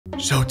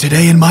So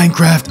today in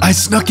Minecraft, I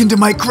snuck into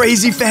my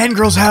crazy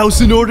fangirl's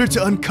house in order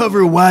to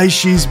uncover why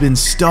she's been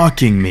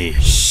stalking me.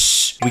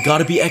 Shh, we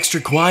gotta be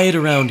extra quiet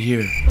around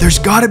here. There's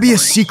gotta be a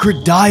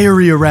secret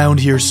diary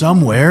around here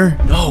somewhere.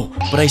 No,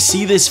 but I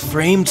see this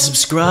framed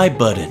subscribe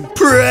button.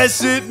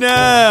 Press it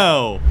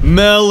now!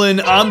 Melon,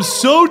 I'm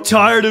so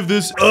tired of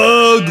this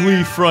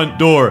ugly front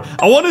door.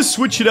 I want to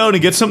switch it out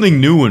and get something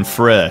new and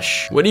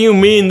fresh. What do you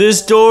mean?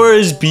 This door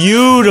is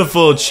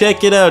beautiful.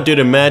 Check it out, dude.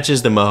 It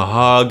matches the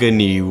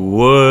mahogany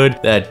wood.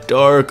 That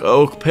dark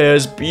oak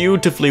pairs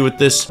beautifully with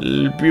this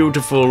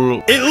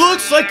beautiful... It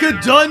looks like a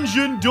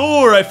dungeon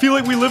door. I feel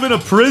like we live in a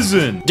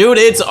prison. Dude,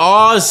 it's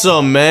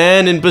awesome,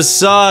 man. And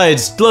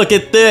besides, look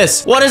at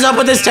this. What is up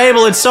with this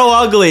table? It's so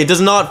ugly. It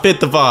does not fit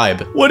the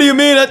vibe. What do you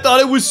mean? I thought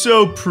it was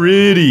so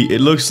pretty. It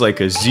looks like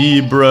a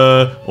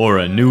zebra or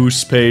a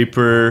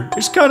newspaper.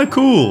 It's kind of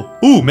cool.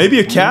 Ooh, maybe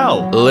a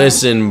cow.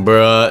 Listen,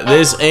 bruh.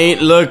 This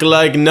ain't look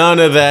like none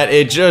of that.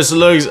 It just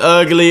looks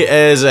ugly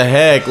as a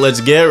heck. Let's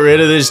get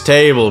rid of this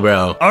table,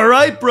 bro. All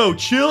right, bro.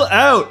 Chill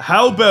out.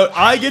 How about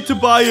I get to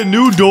buy a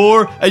new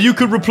door and you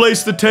could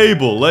replace the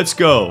table? Let's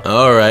go.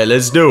 All right,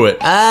 let's do it.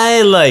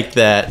 I like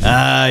that.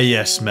 Ah,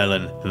 yes,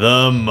 Melon.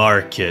 The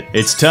market.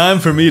 It's time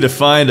for me to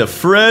find a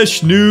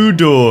fresh new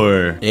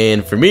door.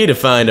 And for me to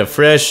find a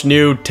fresh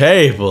new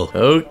table.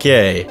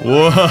 Okay.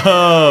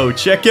 Whoa,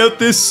 check out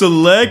this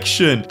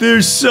selection.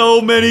 There's so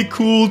many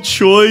cool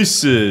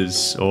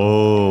choices.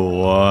 Oh,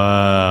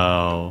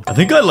 wow. I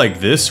think I like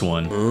this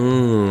one.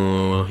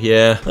 Ooh,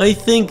 yeah. I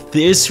think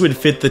this would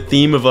fit the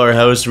theme of our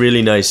house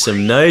really nice.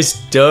 Some nice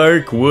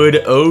dark wood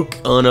oak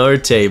on our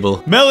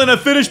table. Melon, I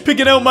finished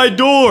picking out my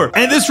door.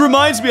 And this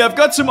reminds me, I've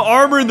got some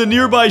armor in the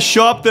nearby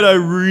shop that I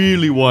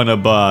really want to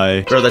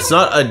buy. Bro, that's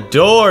not a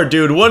door,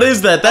 dude. What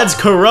is that? That's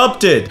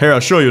corrupted. Here, I'll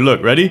show you.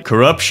 Look, ready?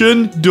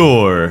 Corruption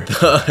door.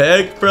 The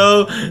heck,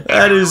 bro?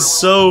 That is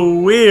so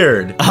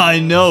weird. I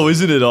know,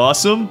 isn't it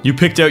awesome? You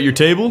picked out your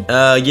table?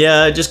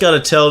 Yeah, I just gotta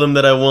tell them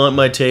that I want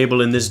my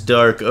table in this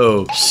dark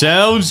oak.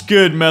 Sounds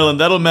good, Melon.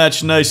 That'll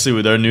match nicely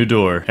with our new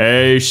door.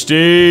 Hey,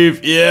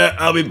 Steve. Yeah,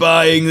 I'll be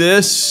buying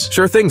this.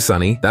 Sure thing,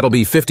 Sonny. That'll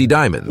be 50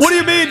 diamonds. What do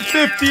you mean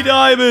 50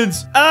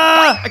 diamonds?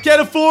 Ah, I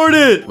can't afford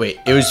it. Wait,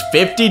 it was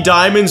 50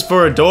 diamonds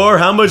for a door?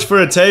 How much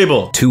for a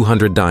table?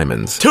 200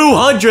 diamonds.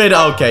 200?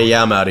 Okay,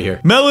 yeah, I'm out of here.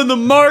 Melon, the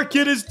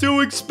market is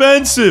too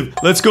expensive.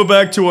 Let's go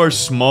back to our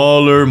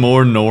smaller,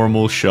 more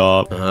normal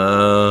shop.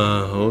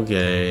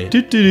 Okay.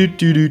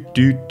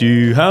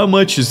 How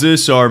much is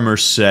this armor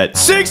set?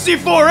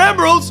 64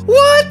 emeralds?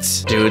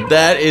 What? Dude,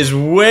 that is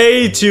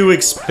way too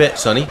expensive.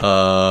 Sonny,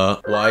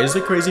 why is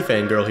the crazy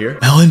fangirl here?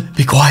 Melon,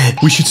 be quiet.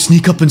 We should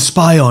sneak up and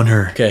spy on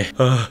her. Okay,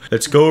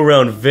 let's go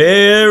around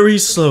very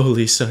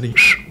slowly, Sonny.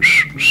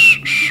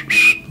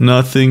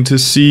 Nothing to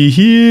see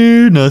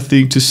here,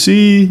 nothing to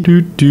see.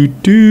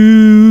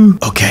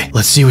 Okay,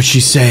 let's see what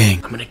she's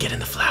saying. I'm gonna get in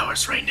the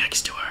flowers right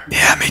next to her.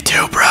 Yeah, me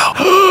too,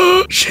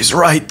 bro. She's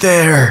right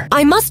there.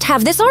 I must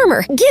have this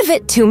armor. Give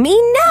it to me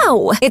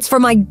now. It's for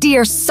my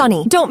dear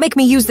Sonny. Don't make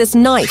me use this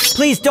knife.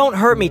 Please don't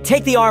hurt me.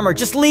 Take the armor.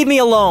 Just leave me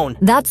alone.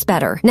 That's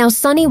better. Now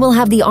Sonny will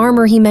have the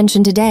armor he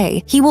mentioned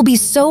today. He will be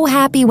so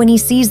happy when he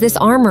sees this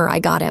armor I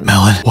got him.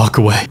 Melon, walk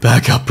away.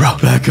 Back up, bro.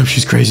 Back up.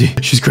 She's crazy.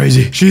 She's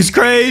crazy. She's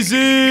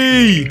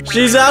crazy.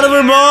 She's out of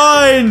her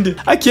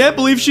mind. I can't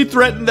believe she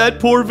threatened that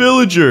poor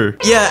villager.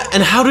 Yeah,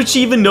 and how did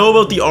she even know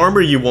about the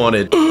armor you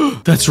wanted?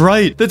 That's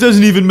right. That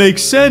doesn't even make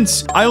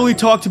sense. I only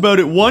talked about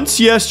it once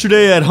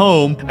yesterday at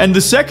home, and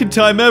the second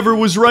time ever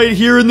was right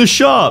here in the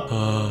shop.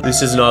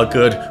 This is not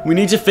good. We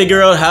need to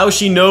figure out how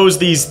she knows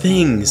these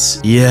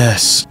things.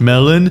 Yes,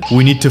 Melon,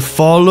 we need to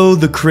follow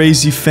the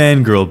crazy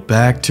fangirl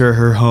back to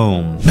her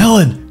home.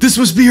 Melon, this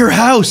must be her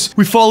house.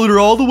 We followed her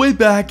all the way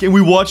back, and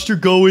we watched her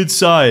go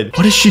inside.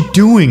 What is she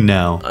doing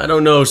now? I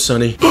don't know,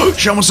 Sonny.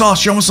 Show me sauce,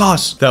 show me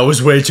sauce. That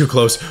was way too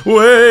close.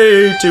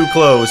 Way too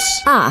close.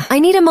 I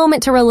need a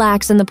moment to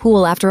relax in the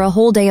pool after a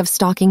whole day of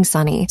stalking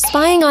Sonny.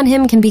 Spying on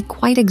him can be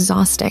quite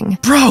exhausting.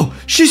 Bro,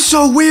 she's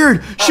so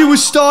weird. She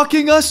was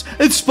stalking us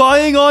and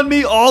spying on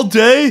me all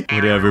day.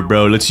 Whatever,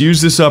 bro. Let's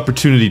use this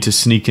opportunity to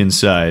sneak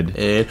inside.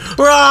 And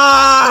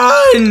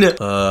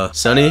run!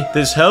 Sonny,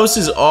 this house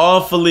is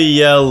awfully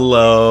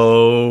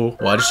yellow.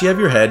 Why does she have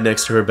your head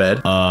next to her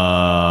bed?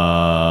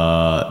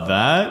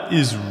 That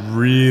is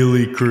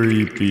really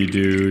creepy,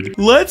 dude.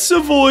 Let's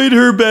avoid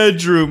her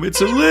bedroom.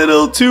 It's a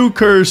little too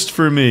cursed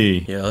for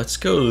me. Yeah, let's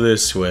go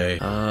this way.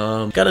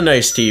 Got a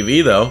nice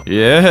TV, though.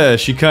 Yeah,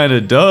 she kind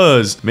of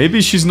does.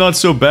 Maybe she's not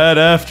so bad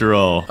after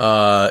all.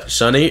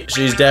 Sonny,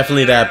 she's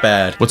definitely that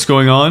bad. What's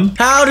going on?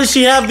 How does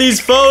she have these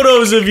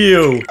photos of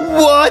you?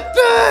 What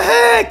the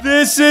heck?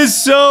 This is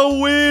so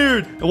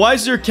weird. Why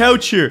is there a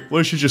couch here?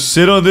 What, she just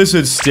sit on this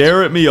and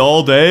stare at me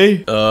all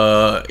day?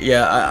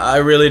 Yeah, I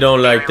really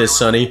don't like this,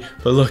 Sonny.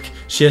 But look,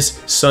 she has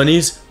is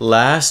Sunny's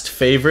last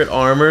favorite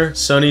armor,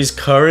 Sunny's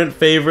current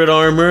favorite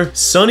armor,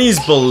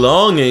 Sunny's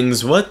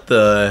belongings. What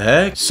the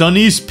heck?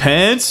 Sunny's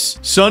pants,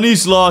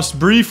 Sunny's lost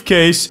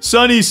briefcase,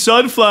 Sunny's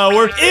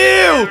sunflower.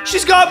 Ew!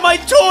 She's got my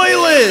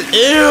toilet!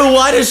 Ew,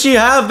 why does she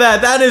have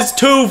that? That is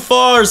too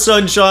far,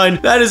 Sunshine.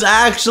 That is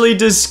actually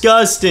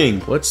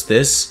disgusting. What's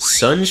this?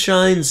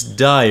 Sunshine's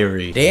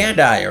diary. Dear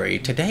diary,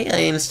 today I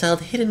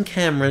installed hidden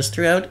cameras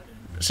throughout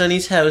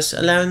Sunny's house,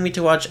 allowing me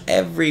to watch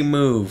every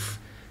move.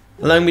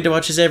 Allowing me to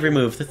watch his every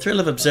move. The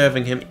thrill of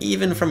observing him,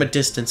 even from a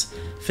distance,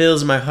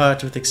 fills my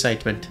heart with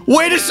excitement.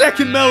 Wait a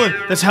second, Melon!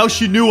 That's how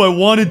she knew I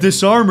wanted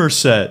this armor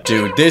set.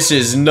 Dude, this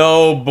is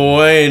no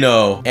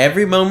bueno.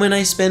 Every moment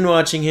I spend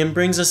watching him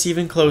brings us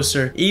even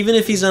closer. Even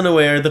if he's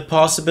unaware, the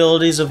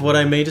possibilities of what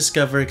I may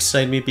discover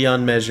excite me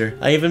beyond measure.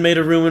 I even made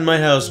a room in my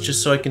house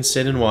just so I can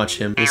sit and watch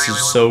him. This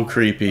is so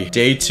creepy.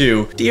 Day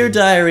 2. Dear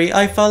diary,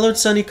 I followed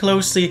Sunny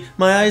closely,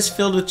 my eyes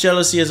filled with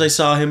jealousy as I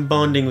saw him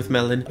bonding with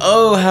Melon.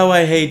 Oh, how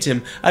I hate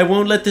him. I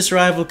won't let this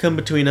rival come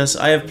between us.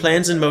 I have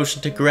plans in motion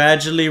to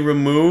gradually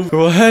remove.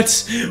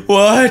 What?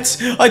 What?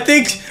 I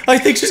think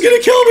she's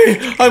gonna kill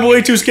me. I'm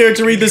way too scared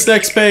to read this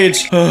next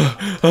page.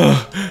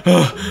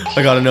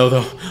 I gotta know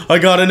though. I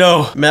gotta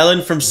know.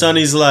 Melon from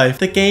Sunny's life.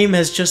 The game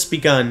has just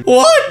begun.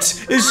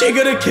 What? Is she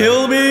gonna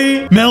kill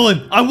me?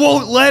 Melon, I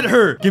won't let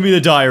her! Give me the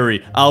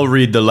diary. I'll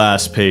read the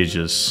last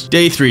pages.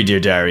 Day 3,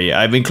 dear diary.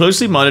 I've been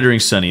closely monitoring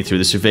Sunny through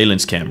the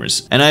surveillance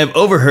cameras, and I have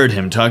overheard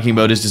him talking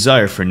about his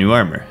desire for new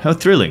armor. How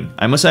thrilling.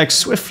 I must act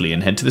swiftly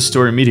and head to the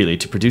store immediately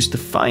to procure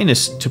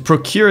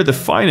the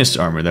finest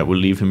armor that will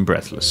leave him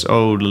breathless.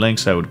 Oh, the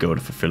lengths I would go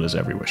to fulfill his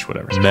every wish,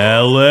 whatever.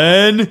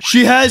 Melon!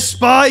 She has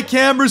spy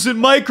cameras and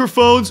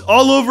microphones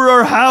all over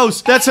our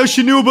house. That's how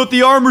she knew about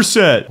the armor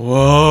set.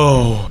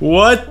 Whoa.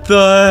 What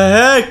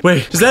the heck?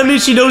 Wait, does that mean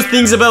she knows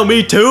things about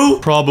me too?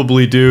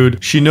 Probably,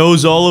 dude. She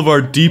knows all of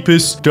our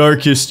deepest,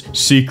 darkest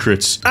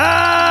secrets.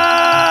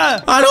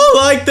 Ah! I don't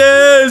like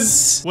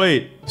this!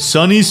 Wait.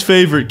 Sunny's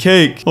favorite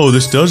cake. Oh,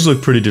 this does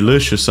look pretty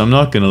delicious, I'm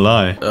not gonna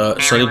lie.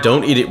 Sunny,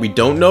 don't eat it. We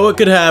don't know what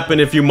could happen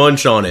if you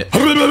munch on it.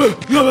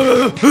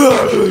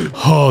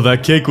 Oh,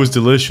 that cake was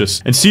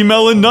delicious. And see,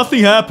 Melon,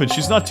 nothing happened.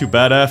 She's not too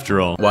bad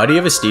after all. Why do you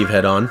have a Steve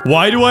head on?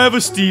 Why do I have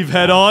a Steve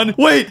head on?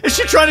 Wait, is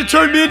she trying to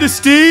turn me into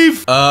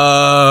Steve?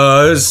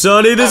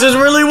 Sunny, this is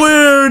really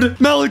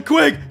weird. Melon,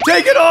 quick,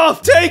 take it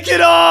off! Take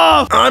it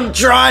off! I'm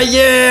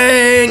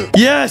trying!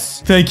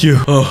 Yes! Thank you.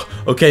 Oh,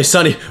 okay,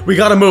 Sunny, we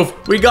gotta move.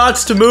 We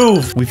gots to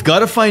move. We've got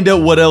to find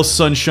out what else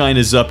Sunshine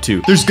is up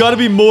to. There's got to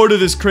be more to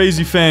this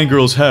crazy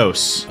fangirl's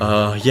house.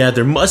 Yeah,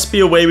 there must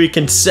be a way we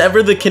can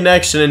sever the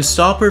connection and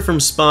stop her from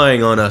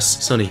spying on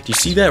us. Sunny, do you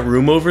see that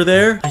room over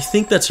there? I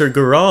think that's her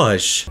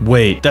garage.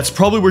 Wait, that's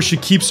probably where she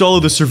keeps all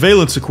of the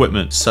surveillance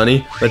equipment.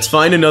 Sunny, let's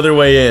find another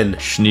way in.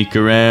 Sneak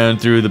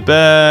around through the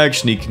back,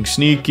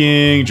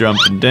 sneaking,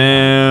 jumping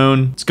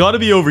down. It's got to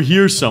be over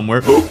here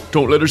somewhere.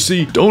 Don't let her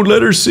see. Don't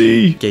let her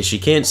see. Okay, she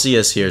can't see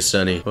us here,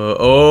 Sunny.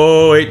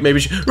 Oh, wait, maybe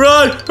she...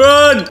 Run!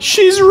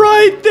 She's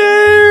right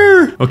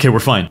there! Okay, we're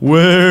fine.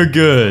 We're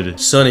good.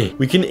 Sunny,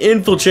 we can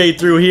infiltrate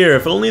through here.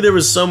 If only there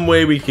was some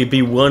way we could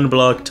be 1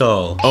 block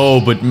tall. Oh,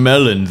 but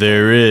Melon,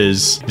 there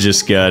is.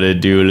 Just gotta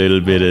do a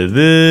little bit of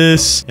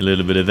this, a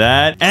little bit of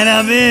that, and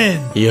I'm in!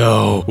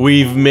 Yo,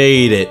 we've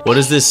made it. What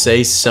does this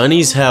say?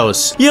 Sunny's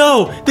house.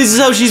 Yo, this is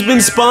how she's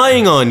been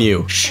spying on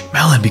you. Shh,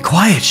 Melon, be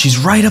quiet. She's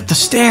right up the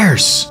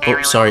stairs.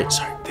 Oh, sorry.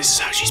 This is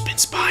how she's been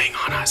spying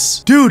on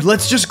us. Dude,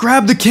 let's just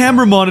grab the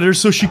camera monitor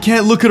so she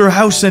can't look at her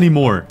house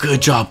anymore.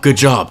 Good job, good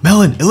job.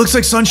 Melon, it looks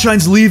like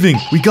Sunshine's leaving.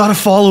 We gotta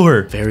follow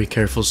her. Very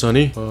careful,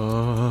 Sunny.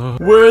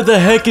 Where the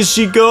heck is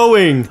she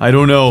going? I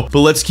don't know, but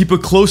let's keep a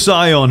close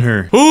eye on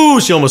her. Ooh,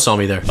 she almost saw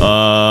me there.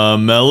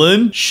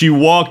 Melon, she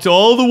walked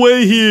all the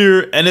way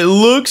here, and it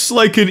looks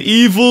like an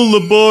evil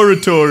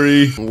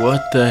laboratory.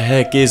 What the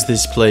heck is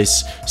this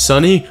place?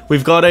 Sunny,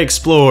 we've gotta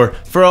explore.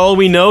 For all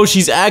we know,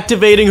 she's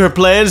activating her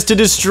plans to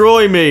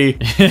destroy me.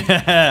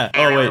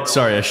 Oh, wait,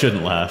 sorry, I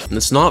shouldn't laugh.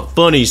 It's not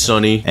funny,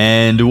 Sunny.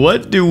 And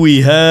what do we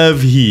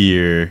have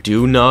here?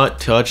 Do not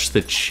touch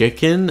the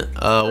chicken?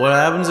 What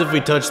happens if we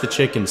touch the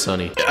chicken,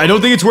 Sunny? I don't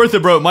think it's worth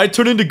it, bro. It might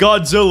turn into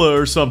Godzilla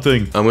or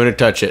something. I'm gonna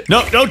touch it.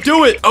 No, don't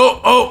do it!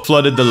 Oh!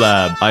 Flooded the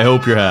lab. I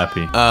hope you're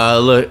happy.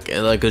 Look,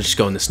 let's just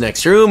go in this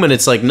next room, and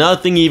it's like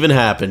nothing even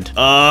happened.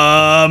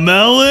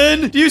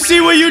 Melon? Do you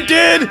see what you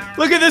did?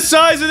 Look at the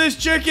size of this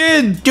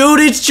chicken! Dude,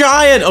 it's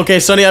giant! Okay,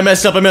 Sunny, I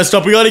messed up.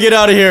 We gotta get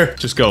out of here.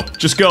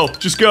 Just go.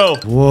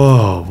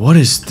 Whoa, what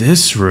is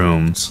this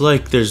room? It's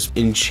like there's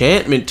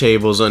enchantment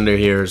tables under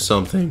here or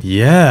something.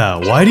 Yeah,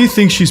 why do you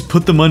think she's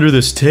put them under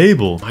this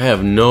table? I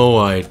have no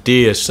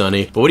idea,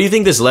 Sunny. But what do you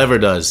think this lever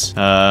does?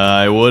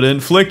 I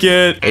wouldn't flick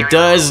it. It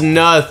does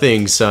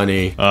nothing,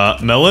 Sunny.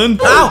 Melon?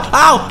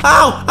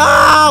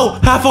 Ow!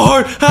 Half a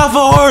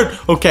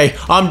heart! Okay,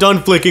 I'm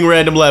done flicking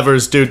random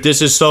levers, dude.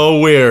 This is so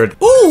weird.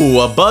 Ooh,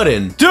 a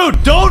button.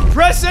 Dude, don't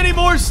press any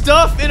more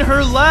stuff in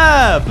her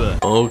lab.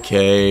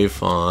 Okay,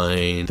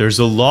 Fine. There's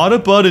a lot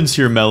of buttons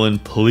here, Melon.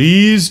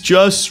 Please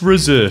just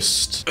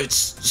resist. It's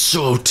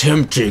so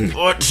tempting.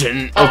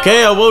 Button.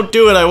 Okay, I won't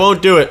do it. I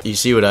won't do it. You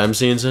see what I'm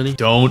seeing, Sonny?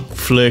 Don't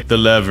flick the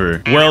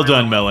lever. Well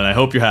done, Melon. I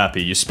hope you're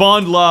happy. You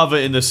spawned lava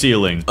in the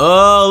ceiling.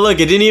 Oh,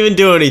 look, it didn't even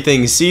do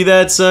anything. See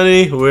that,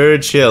 Sonny? We're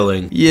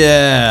chilling.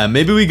 Yeah,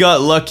 maybe we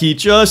got lucky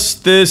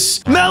just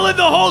this. Melon,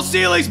 the whole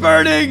ceiling's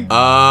burning!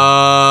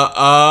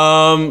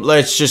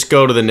 Let's just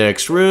go to the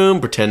next room.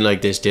 Pretend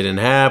like this didn't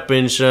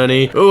happen,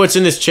 Sonny. Oh, what's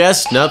in this chest?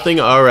 Nothing?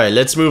 Alright,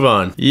 let's move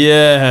on.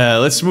 Yeah,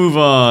 let's move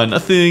on.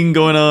 Nothing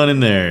going on in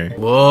there.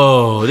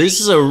 Whoa, this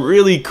is a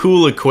really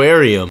cool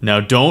aquarium. Now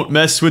don't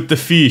mess with the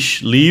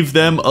fish. Leave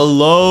them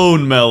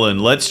alone, Melon.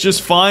 Let's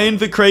just find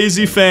the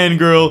crazy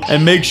fangirl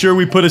and make sure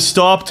we put a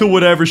stop to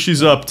whatever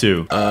she's up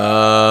to.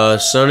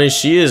 Sonny,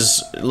 she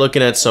is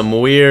looking at some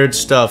weird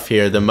stuff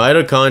here. The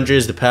mitochondria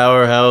is the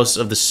powerhouse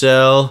of the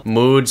cell.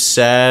 Mood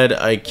sad,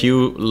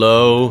 IQ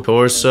low,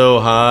 torso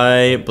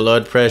high,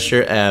 blood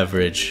pressure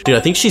average. Dude,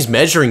 I think she's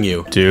measuring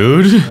you.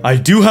 Dude, I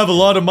do have a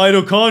lot of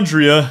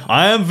mitochondria.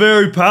 I am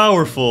very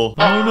powerful.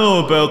 I don't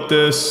know about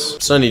this.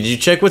 Sonny, did you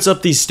check what's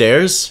up these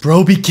stairs?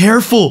 Bro, be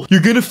careful.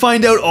 You're gonna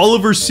find out all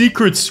of her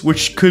secrets,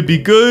 which could be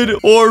good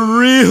or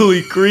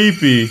really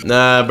creepy.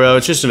 Nah, bro,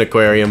 it's just an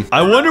aquarium.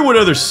 I wonder what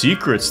other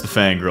secrets the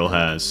fangirl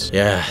has.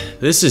 Yeah,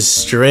 this is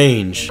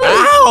strange.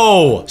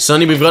 Ow!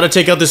 Sonny, we've got to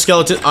take out the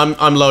skeleton.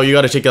 I'm low. You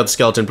got to take out the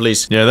skeleton,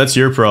 please. Yeah, that's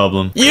your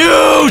problem.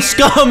 You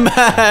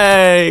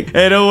scumbag!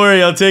 Hey, don't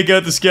worry. I'll take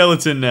out the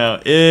skeleton now.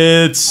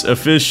 It's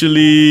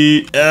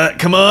officially...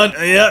 come on.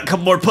 Yeah, a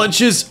couple more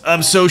punches.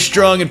 I'm so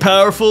strong and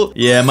powerful.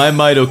 Yeah, my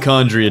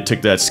mitochondria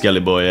took that skelly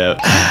boy out.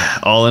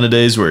 All in a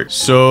day's work.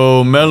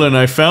 So, Melon,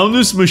 I found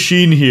this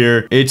machine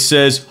here. It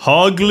says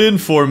Hoglin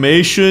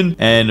Formation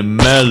and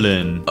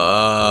Melon.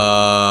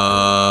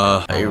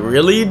 I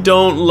really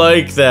don't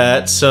like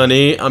that,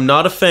 Sonny. I'm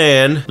not a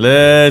fan.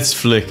 Let's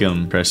flick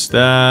them. Press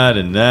that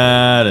and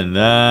that and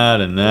that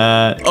and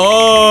that.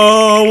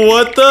 Oh,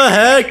 what the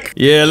heck?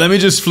 Yeah, let me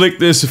just flick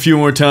this a few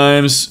more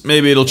times.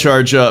 Maybe it'll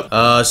charge up.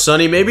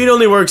 Sonny, maybe it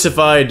only works if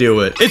I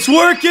do it. It's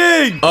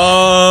working!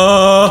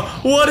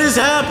 What is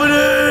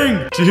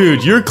happening?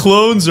 Dude, your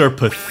clones are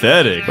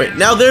pathetic. Wait,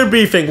 now they're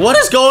beefing. What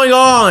is going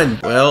on?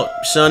 Well,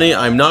 Sonny,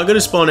 I'm not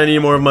gonna spawn any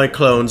more of my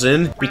clones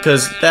in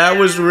because that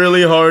was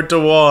really hard to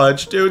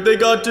watch. Dude, they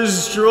got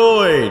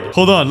destroyed.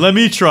 Hold on, let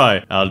me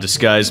try. I'll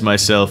disguise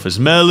myself as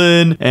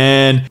Melon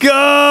and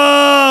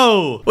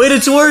go! Wait,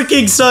 it's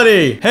working,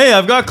 Sonny. Hey,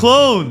 I've got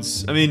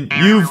clones. I mean,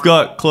 you've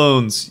got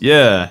clones.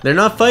 Yeah. They're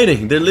not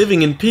fighting. They're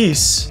living in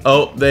peace.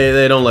 Oh,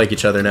 they don't like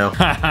each other now.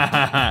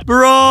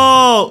 Bro!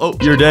 Oh,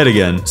 you're dead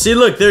again. See,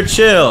 look, they're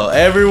chill.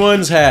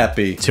 Everyone's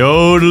happy.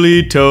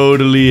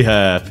 Totally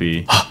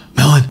happy.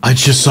 Melon, I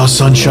just saw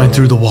sunshine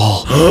through the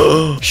wall.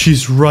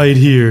 She's right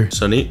here.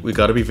 Sonny, we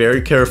gotta be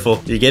very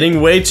careful. You're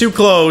getting way too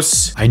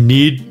close. I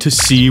need to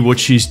see what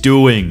she's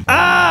doing.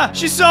 Ah!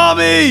 She saw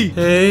me!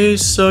 Hey,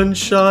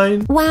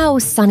 sunshine. Wow,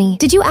 Sonny,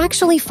 did you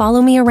actually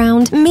follow me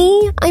around?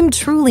 Me? I'm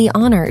truly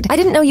honored. I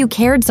didn't know you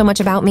cared so much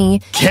about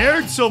me.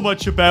 Cared so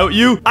much about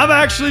you? I'm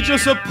actually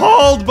just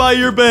appalled by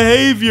your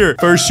behavior.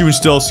 First, you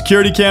install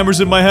security cameras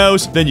in my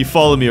house, then you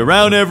follow me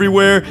around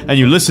everywhere, and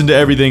you listen to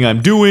everything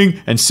I'm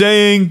doing and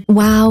saying.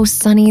 Wow,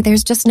 Sonny,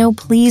 there's just no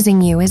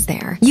pleasing you, is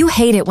there? You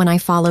hate it when I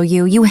follow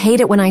you. You hate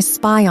it when I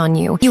spy on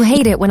you. You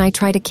hate it when I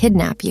try to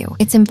kidnap you.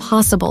 It's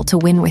impossible to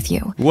win with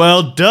you.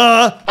 Well,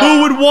 duh.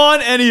 Who would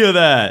want any of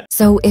that?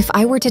 So if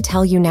I were to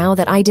tell you now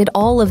that I did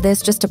all of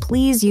this just to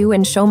please you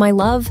and show my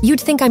love, you'd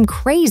think I'm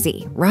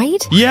crazy,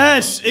 right?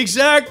 Yes,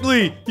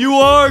 exactly. You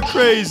are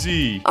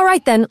crazy. All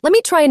right then, let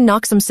me try and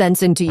knock some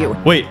sense into you.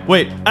 Wait.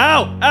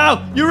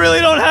 Ow. You really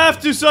don't have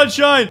to,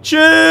 Sunshine.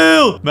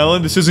 Chill.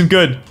 Melon, this isn't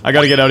good. I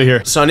gotta get out of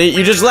here. Sonny,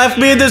 you just left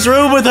me in this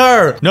room with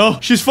her. No,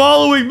 she's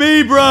following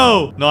me,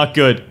 bro. Not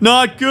good.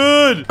 Not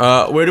good.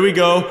 Where do we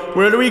go?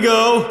 Where do we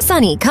go?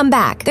 Sonny, come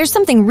back. There's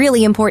something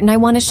really important I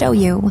want to show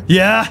you.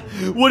 Yeah?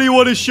 What do you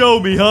want to show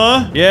me,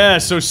 huh? Yeah,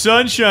 so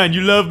Sunshine,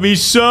 you love me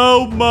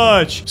so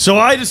much. So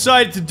I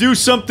decided to do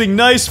something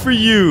nice for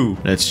you.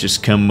 Let's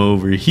just come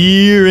over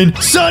here and...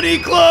 Sunny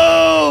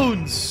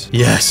clones!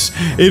 Yes,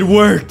 it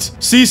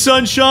worked. See,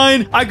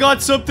 Sunshine? I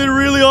got something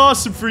really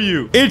awesome for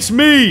you. It's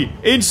me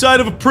inside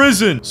of a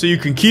prison, so you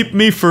can keep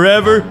me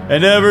forever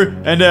and ever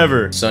and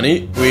ever.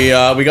 Sonny, we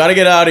gotta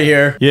get out of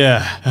here.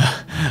 Yeah,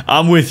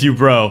 I'm with you,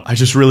 bro. I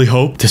just really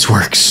hope this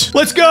works.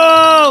 Let's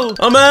go!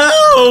 I'm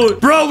out!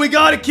 Bro, we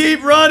gotta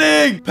keep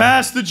running!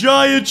 Past the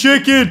giant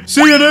chicken!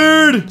 See ya,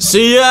 nerd!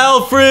 See ya,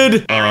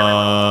 Alfred!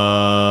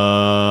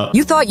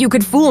 You thought you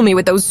could fool me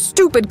with those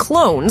stupid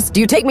clones? Do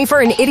you take me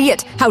for an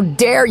idiot? How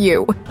dare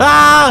you?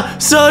 Ah!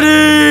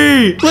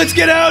 Sonny! Let's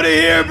get out of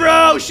here,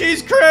 bro!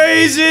 She's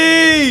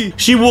crazy!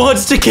 She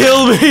wants to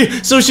kill me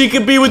so she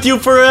can be with you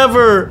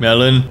forever!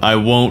 Melon, I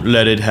won't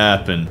let it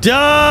happen.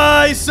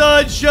 Die,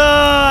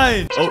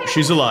 Sunshine! Oh,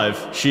 she's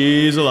alive.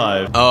 She's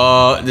alive.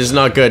 This is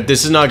not good.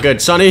 This is not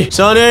good. Sonny!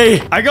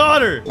 Sonny! I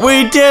got her!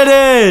 We did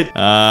it!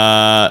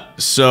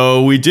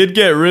 So we did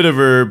get rid of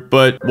her,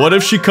 but what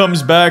if she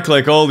comes back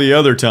like all the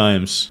other times?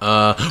 times.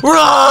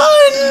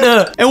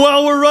 Run! And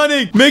while we're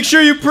running, make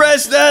sure you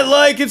press that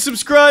like and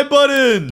subscribe button.